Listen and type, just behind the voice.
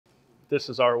this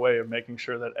is our way of making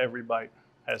sure that every bite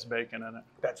has bacon in it.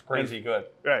 That's crazy good.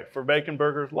 Right, for bacon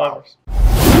burger lovers.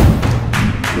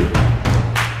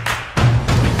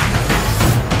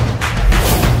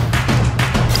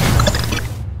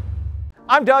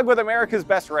 I'm Doug with America's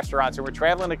Best Restaurants, and we're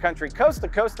traveling the country coast to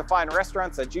coast to find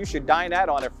restaurants that you should dine at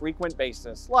on a frequent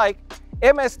basis, like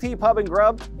MST Pub and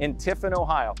Grub in Tiffin,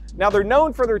 Ohio. Now, they're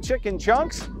known for their chicken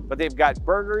chunks, but they've got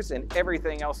burgers and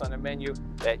everything else on the menu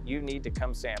that you need to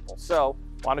come sample. So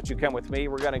why don't you come with me?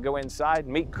 We're gonna go inside,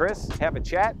 meet Chris, have a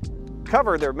chat,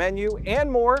 cover their menu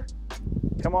and more.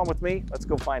 Come on with me, let's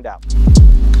go find out.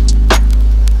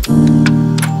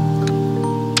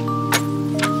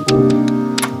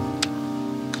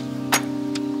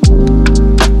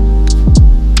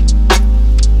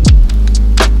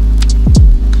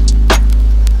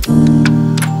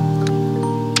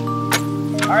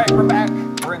 All right, we're back.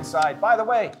 We're inside. By the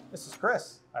way, this is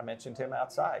Chris. I mentioned him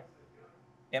outside.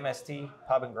 MST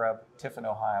Pub and Grub, Tiffin,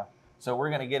 Ohio. So we're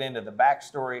going to get into the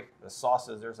backstory, the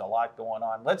sauces. There's a lot going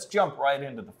on. Let's jump right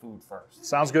into the food first.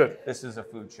 Sounds good. This is a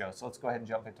food show, so let's go ahead and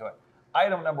jump into it.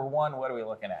 Item number one, what are we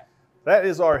looking at? That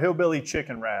is our HillBilly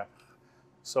chicken wrap.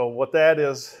 So what that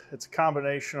is, it's a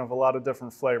combination of a lot of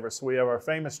different flavors. So we have our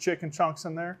famous chicken chunks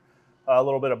in there, a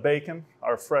little bit of bacon,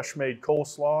 our fresh made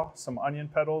coleslaw, some onion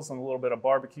petals, and a little bit of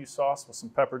barbecue sauce with some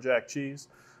pepper jack cheese.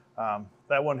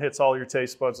 That one hits all your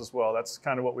taste buds as well. That's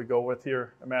kind of what we go with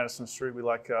here at Madison Street. We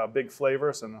like big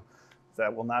flavors, and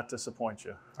that will not disappoint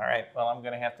you. All right, well, I'm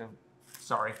going to have to,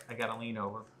 sorry, I got to lean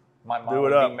over. My mom Do it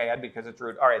would up. be mad because it's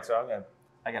rude. All right, so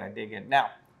I got to dig in. Now,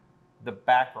 the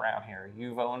background here.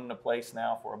 You've owned the place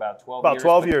now for about 12 years. About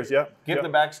 12 years, yeah. Give Yep. the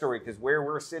backstory, because where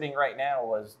we're sitting right now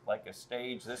was like a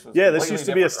stage. This was Yeah, this used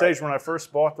to be a different, stage right? when I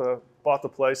first bought the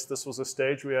place. This was a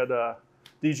stage. We had a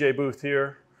DJ booth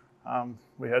here.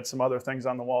 We had some other things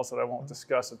on the walls that I won't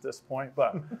discuss at this point.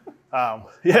 But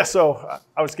yeah, so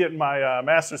I was getting my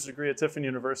master's degree at Tiffin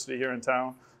University here in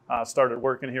town. Started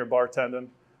working here bartending.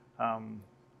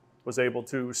 Was able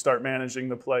to start managing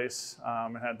the place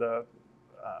and had the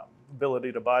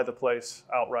ability to buy the place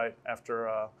outright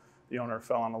after the owner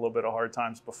fell on a little bit of hard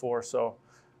times before. So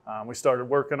we started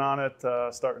working on it,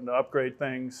 starting to upgrade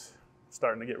things,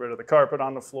 starting to get rid of the carpet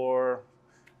on the floor,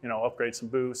 you know, upgrade some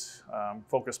booths,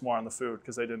 focus more on the food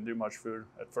because they didn't do much food.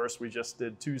 At first, we just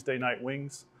did Tuesday night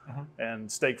wings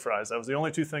and steak fries. That was the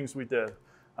only two things we did.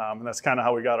 And that's kind of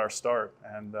how we got our start.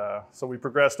 And so we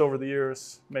progressed over the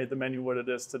years, made the menu what it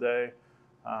is today,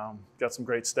 got some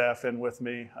great staff in with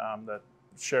me that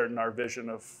shared in our vision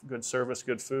of good service,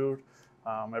 good food.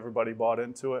 Everybody bought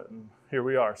into it, and here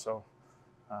we are. So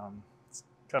it's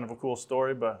kind of a cool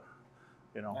story, but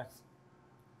you know. Nice.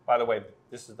 By the way,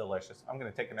 this is delicious. I'm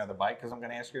going to take another bite because I'm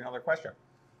going to ask you another question.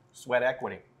 Sweat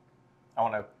equity. I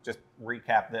want to just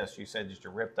recap this. You said that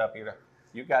you're ripped up.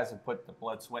 You guys have put the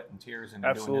blood, sweat, and tears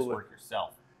into doing this work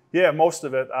yourself. Yeah, most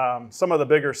of it. Some of the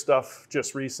bigger stuff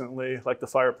just recently, like the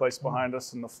fireplace behind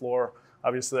us and the floor.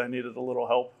 Obviously, I needed a little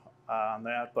help on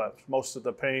that, but most of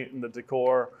the paint and the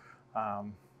decor,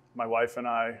 my wife and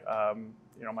I,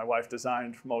 you know, my wife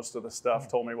designed most of the stuff,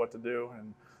 told me what to do,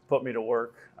 and put me to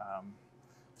work.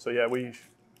 So yeah, you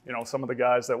know, some of the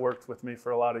guys that worked with me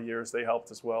for a lot of years, they helped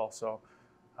as well. So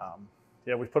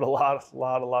yeah, we put a lot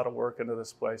of work into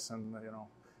this place, and you know,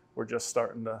 we're just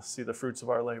starting to see the fruits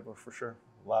of our labor for sure.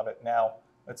 Love it. Now,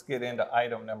 let's get into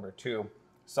item number two.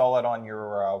 Saw it on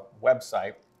your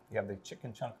website. You have the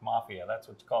Chicken Chunk Mafia. That's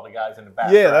what you call the guys in the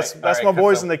back. Yeah, right? that's my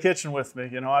boys in the kitchen with me.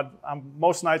 You know, I'm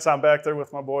most nights I'm back there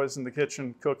with my boys in the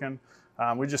kitchen cooking.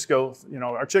 We just go, you know,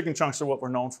 our chicken chunks are what we're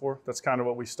known for. That's kind of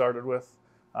what we started with.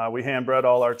 We hand bread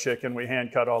all our chicken. We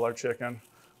hand cut all our chicken.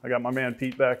 I got my man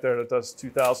Pete back there that does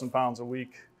 2,000 pounds a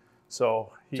week.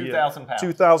 So 2,000 pounds.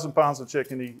 2,000 pounds of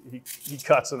chicken he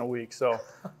cuts in a week. So,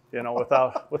 you know,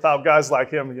 without guys like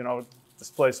him, you know, this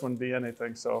place wouldn't be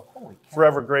anything. So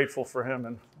forever grateful for him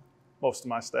and most of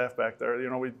my staff back there. You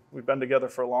know, we've been together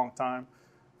for a long time.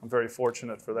 I'm very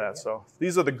fortunate for that. So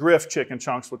these are the Griff chicken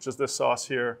chunks, which is this sauce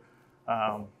here.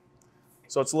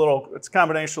 So it's a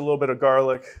combination of a little bit of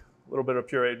garlic, a little bit of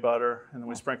pureed butter, and then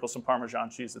we sprinkle some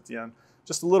Parmesan cheese at the end.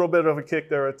 Just a little bit of a kick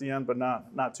there at the end, but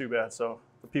not too bad. So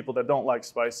the people that don't like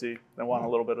spicy, they want a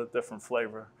little bit of different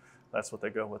flavor. That's what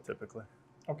they go with typically.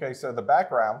 Okay, so the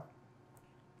background,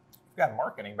 you've got a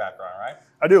marketing background, right?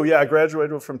 I do, yeah. I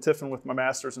graduated from Tiffin with my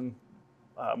master's in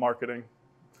marketing.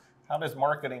 How does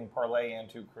marketing parlay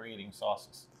into creating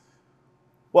sauces?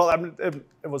 Well, I mean,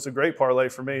 it was a great parlay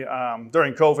for me.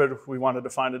 During COVID, we wanted to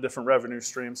find a different revenue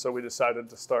stream, so we decided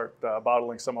to start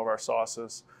bottling some of our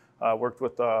sauces. Worked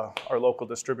with our local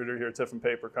distributor here, Tiffin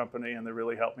Paper Company, and they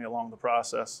really helped me along the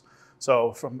process.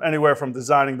 So from anywhere from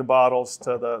designing the bottles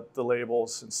to the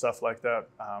labels and stuff like that,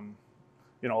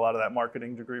 you know, a lot of that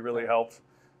marketing degree really helped.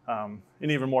 And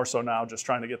even more so now, just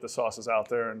trying to get the sauces out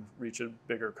there and reach a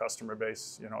bigger customer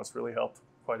base, you know, it's really helped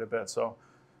quite a bit. So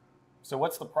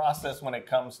what's the process when it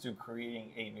comes to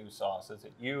creating a new sauce? Is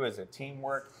it you? Is it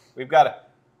teamwork? We've got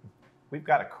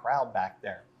a crowd back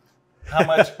there.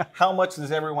 How much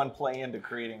does everyone play into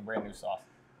creating brand new sauce?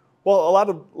 Well, a lot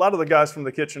of the guys from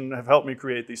the kitchen have helped me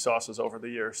create these sauces over the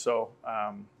years. So,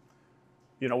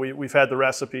 you know, we've had the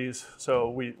recipes. So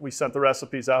we sent the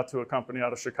recipes out to a company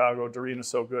out of Chicago, Doreen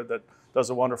So Good, that does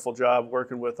a wonderful job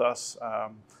working with us.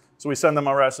 So we send them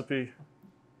a recipe.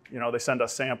 You know, they send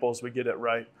us samples. We get it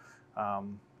right.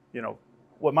 You know,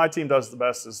 what my team does the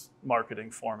best is marketing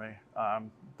for me.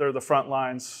 They're the front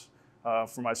lines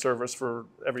for my service for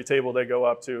every table they go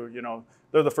up to. You know,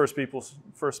 they're the first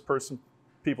person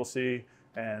people see,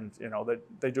 and you know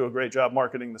they do a great job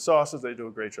marketing the sauces. They do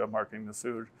a great job marketing the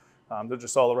food. They're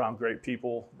just all around great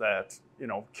people that, you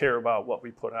know, care about what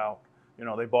we put out. You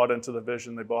know, they bought into the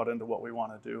vision. They bought into what we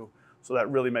want to do. So that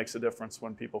really makes a difference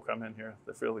when people come in here.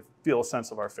 They really feel a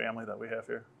sense of our family that we have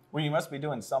here. Well, you must be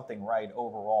doing something right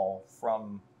overall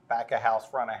from back of house,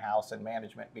 front of house, and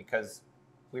management, because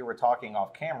we were talking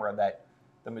off camera that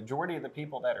the majority of the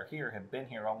people that are here have been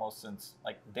here almost since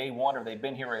like day one, or they've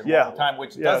been here a long time,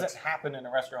 which doesn't happen in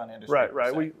the restaurant industry.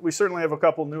 Right. We certainly have a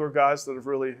couple newer guys that have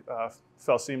really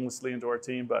fell seamlessly into our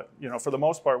team, but you know, for the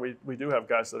most part, we do have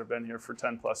guys that have been here for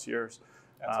 10 plus years.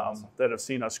 That's awesome. That have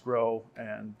seen us grow,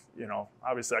 and you know,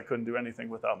 obviously I couldn't do anything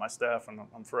without my staff, and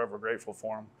I'm forever grateful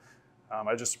for them.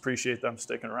 I just appreciate them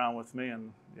sticking around with me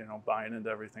and, you know, buying into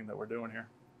everything that we're doing here.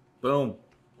 Boom.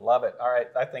 Love it. All right.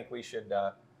 I think we should,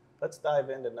 let's dive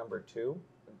into number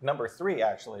three,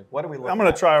 actually. What are we looking at? I'm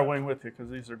going to try our wing with you because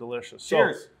these are delicious.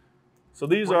 Cheers. So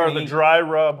these are the dry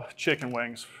rub chicken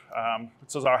wings.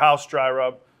 This is our house dry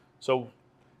rub. So,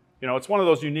 you know, it's one of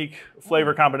those unique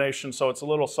flavor combinations. So it's a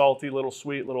little salty, a little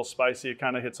sweet, a little spicy. It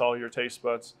kind of hits all your taste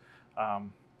buds.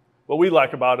 What we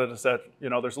like about it is that, you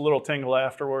know, there's a little tingle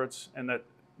afterwards, and that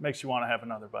makes you want to have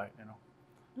another bite, you know.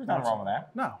 There's nothing wrong with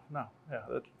that. No.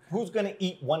 Yeah. Who's going to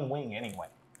eat one wing anyway?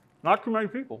 Not too many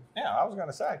people. Yeah, I was going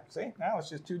to say. See, now it's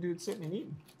just two dudes sitting and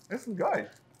eating. This is good.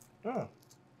 But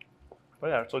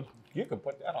yeah, so you could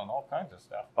put that on all kinds of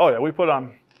stuff. Oh yeah, we put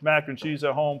on mac and cheese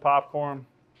at home, popcorn,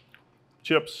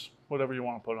 chips, whatever you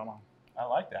want to put them on. I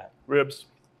like that. Ribs.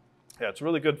 Yeah, it's a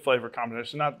really good flavor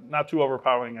combination. Not too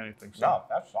overpowering anything. So. No,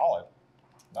 that's solid.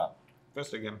 No.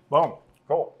 Just again. Boom.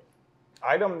 Cool.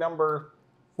 Item number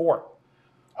 4.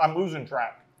 I'm losing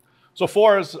track. So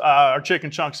 4 is our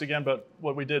chicken chunks again, but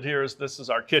what we did here is this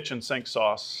is our kitchen sink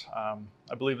sauce.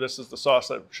 I believe this is the sauce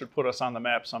that should put us on the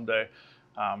map someday.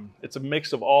 It's a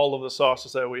mix of all of the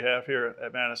sauces that we have here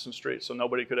at Madison Street, so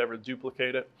nobody could ever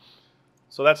duplicate it.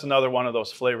 So that's another one of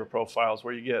those flavor profiles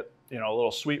where you get, you know, a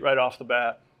little sweet right off the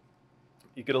bat.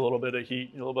 You get a little bit of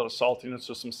heat, a little bit of saltiness,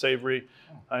 with some savory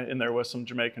in there with some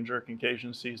Jamaican jerk and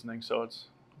Cajun seasoning. So it's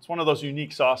one of those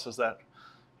unique sauces that,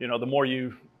 you know, the more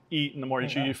you eat and the more you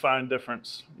chew, you find different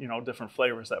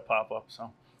flavors that pop up. So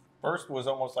first was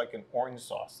almost like an orange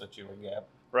sauce that you would get,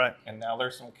 right? And now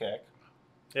there's some kick.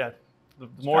 Yeah, the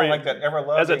more like that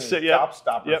ever-loving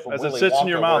gobstopper. As it sits in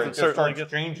your mouth, it certainly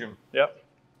gets changing. Yep.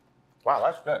 Wow,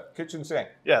 that's good. Kitchen sink.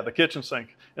 Yeah, the kitchen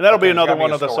sink, and that'll be another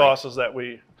one of the sauces that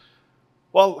we.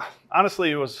 Well, honestly,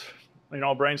 it was, you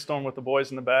know, a brainstorm with the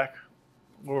boys in the back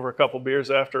over a couple beers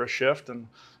after a shift, and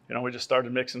you know, we just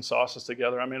started mixing sauces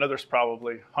together. I mean, there's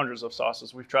probably hundreds of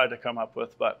sauces we've tried to come up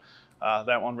with, but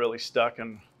that one really stuck,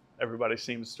 and everybody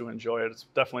seems to enjoy it. It's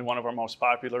definitely one of our most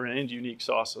popular and unique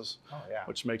sauces,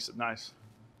 which makes it nice.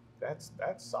 That's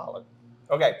solid.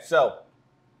 Okay, so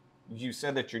you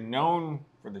said that you're known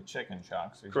for the chicken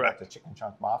chunks. Correct. The chicken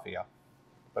chunk mafia,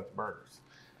 but the burgers.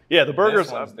 Yeah, the burgers.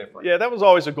 This one's different. Yeah, that was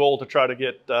always a goal to try to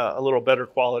get a little better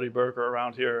quality burger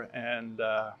around here, and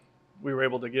we were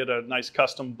able to get a nice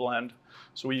custom blend.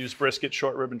 So we use brisket,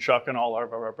 short rib, and chuck in all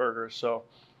of our burgers. So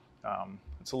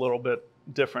it's a little bit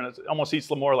different. It almost eats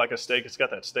more like a steak. It's got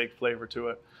that steak flavor to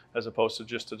it, as opposed to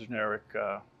just a generic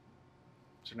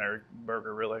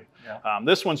burger, really. Yeah.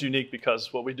 This one's unique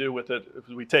because what we do with it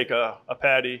is we take a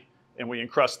patty and we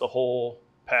encrust the whole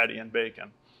patty in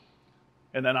bacon.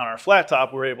 And then on our flat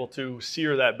top, we're able to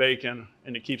sear that bacon,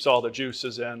 and it keeps all the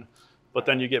juices in, but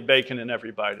then you get bacon in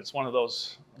every bite. It's one of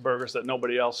those burgers that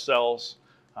nobody else sells,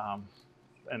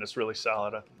 and it's really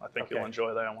solid. I think you'll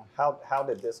enjoy that one. How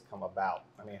did this come about?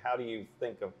 I mean, how do you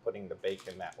think of putting the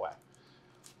bacon that way?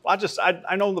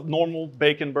 I know the normal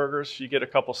bacon burgers, you get a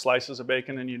couple slices of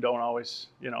bacon and you don't always,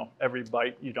 every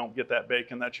bite you don't get that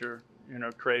bacon that you're,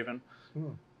 craving.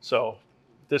 So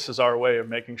this is our way of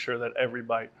making sure that every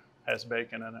bite has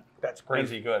bacon in it. That's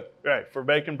crazy good. Right, for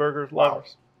bacon burger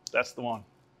lovers, that's the one.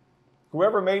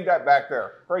 Whoever made that back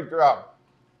there, great job.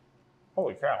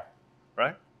 Holy cow.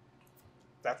 Right?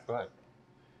 That's good.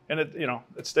 And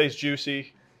it stays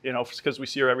juicy, because we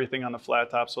sear everything on the flat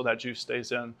top so that juice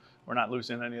stays in. We're not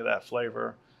losing any of that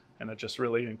flavor, and it just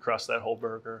really encrusts that whole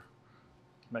burger.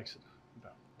 Makes it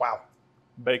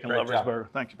bacon Great lover's job. burger.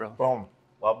 Thank you, brother. Boom.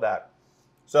 Love that.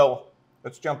 So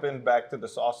let's jump in back to the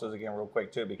sauces again real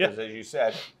quick too, because as you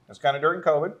said, it's kind of during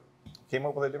COVID. Came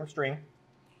up with a different stream.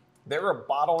 There are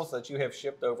bottles that you have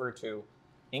shipped over to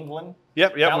England,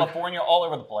 California, all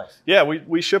over the place. Yeah,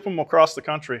 we ship them across the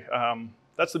country.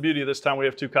 That's the beauty of this town. We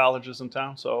have 2 colleges in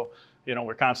town, so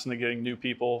we're constantly getting new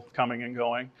people coming and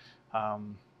going.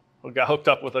 We got hooked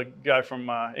up with a guy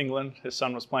from England. His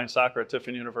son was playing soccer at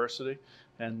Tiffin University,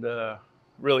 and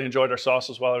really enjoyed our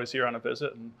sauces while I was here on a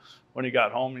visit. And when he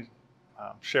got home, he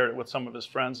shared it with some of his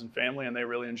friends and family, and they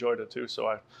really enjoyed it too. So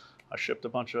I shipped a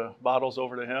bunch of bottles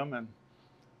over to him, and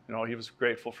he was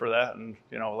grateful for that. And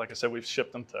like I said, we've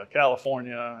shipped them to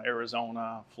California,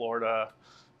 Arizona, Florida,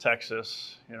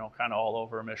 Texas, kind of all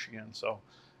over Michigan. So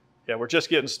yeah, we're just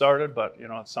getting started, but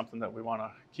it's something that we want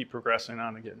to keep progressing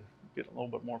on and get a little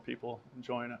bit more people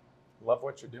enjoying it. Love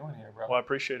what you're doing here, bro. Well, I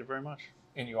appreciate it very much.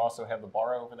 And you also have the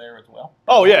bar over there as well?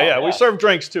 Oh yeah. We serve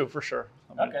drinks too, for sure.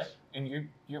 Okay. And you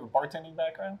have a bartending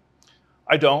background?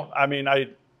 I don't. I mean, I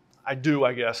do,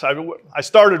 I guess. I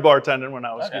started bartending when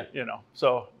I was,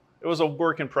 so it was a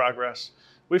work in progress.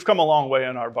 We've come a long way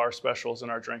in our bar specials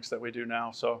and our drinks that we do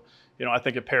now. So, I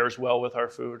think it pairs well with our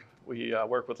food. We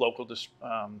work with local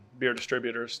beer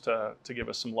distributors to give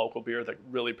us some local beer that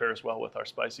really pairs well with our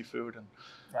spicy food. And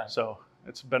so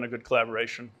it's been a good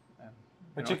collaboration. And,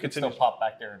 but you can still pop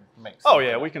back there and make some. Oh,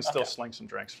 yeah, we can still sling some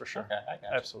drinks for sure. Okay, I got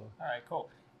you. Absolutely. All right, cool.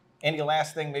 Any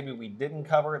last thing maybe we didn't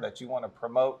cover that you want to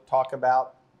promote, talk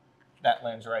about? That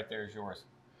lens right there is yours.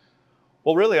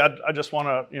 Well, really, I just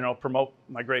want to, promote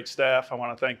my great staff. I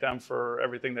want to thank them for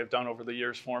everything they've done over the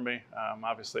years for me.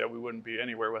 Obviously, we wouldn't be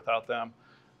anywhere without them.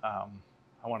 I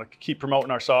want to keep promoting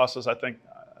our sauces. I think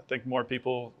more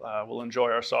people will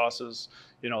enjoy our sauces,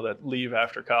 that leave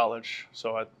after college.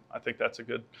 So I think that's a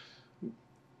good,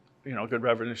 good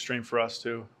revenue stream for us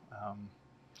too.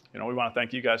 We want to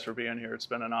thank you guys for being here. It's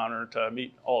been an honor to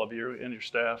meet all of you and your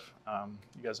staff.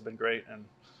 You guys have been great, and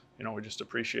we just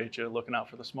appreciate you looking out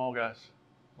for the small guys.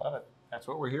 Love it. That's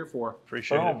what we're here for.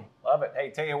 Appreciate it. Love it.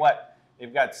 Hey, tell you what,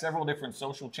 you've got several different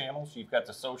social channels. You've got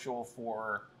the social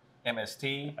for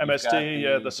MST.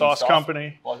 MST, the sauce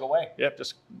company. Plug away. Yep,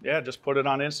 just put it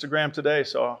on Instagram today.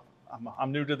 So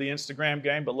I'm new to the Instagram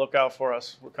game, but look out for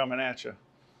us. We're coming at you.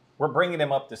 We're bringing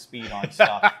them up to speed on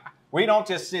stuff. We don't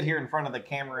just sit here in front of the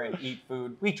camera and eat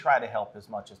food. We try to help as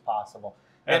much as possible.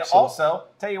 And also,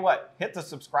 tell you what, hit the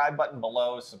subscribe button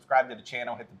below, subscribe to the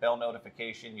channel, hit the bell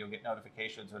notification. You'll get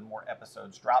notifications when more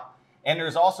episodes drop. And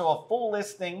there's also a full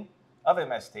listing of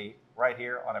MST right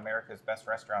here on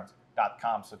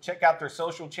americasbestrestaurants.com. So check out their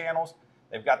social channels.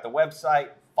 They've got the website.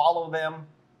 Follow them.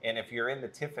 And if you're in the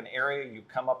Tiffin area, you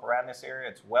come up around this area,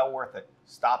 it's well worth it.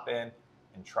 Stop in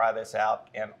and try this out.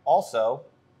 And also,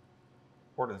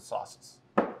 order the sauces.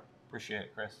 Appreciate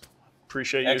it, Chris.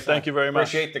 Appreciate you. Excellent. Thank you very much.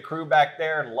 Appreciate the crew back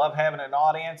there and love having an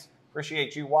audience.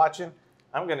 Appreciate you watching.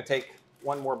 I'm going to take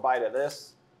one more bite of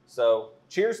this. So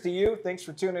cheers to you. Thanks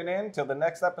for tuning in. Till the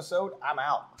next episode, I'm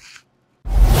out.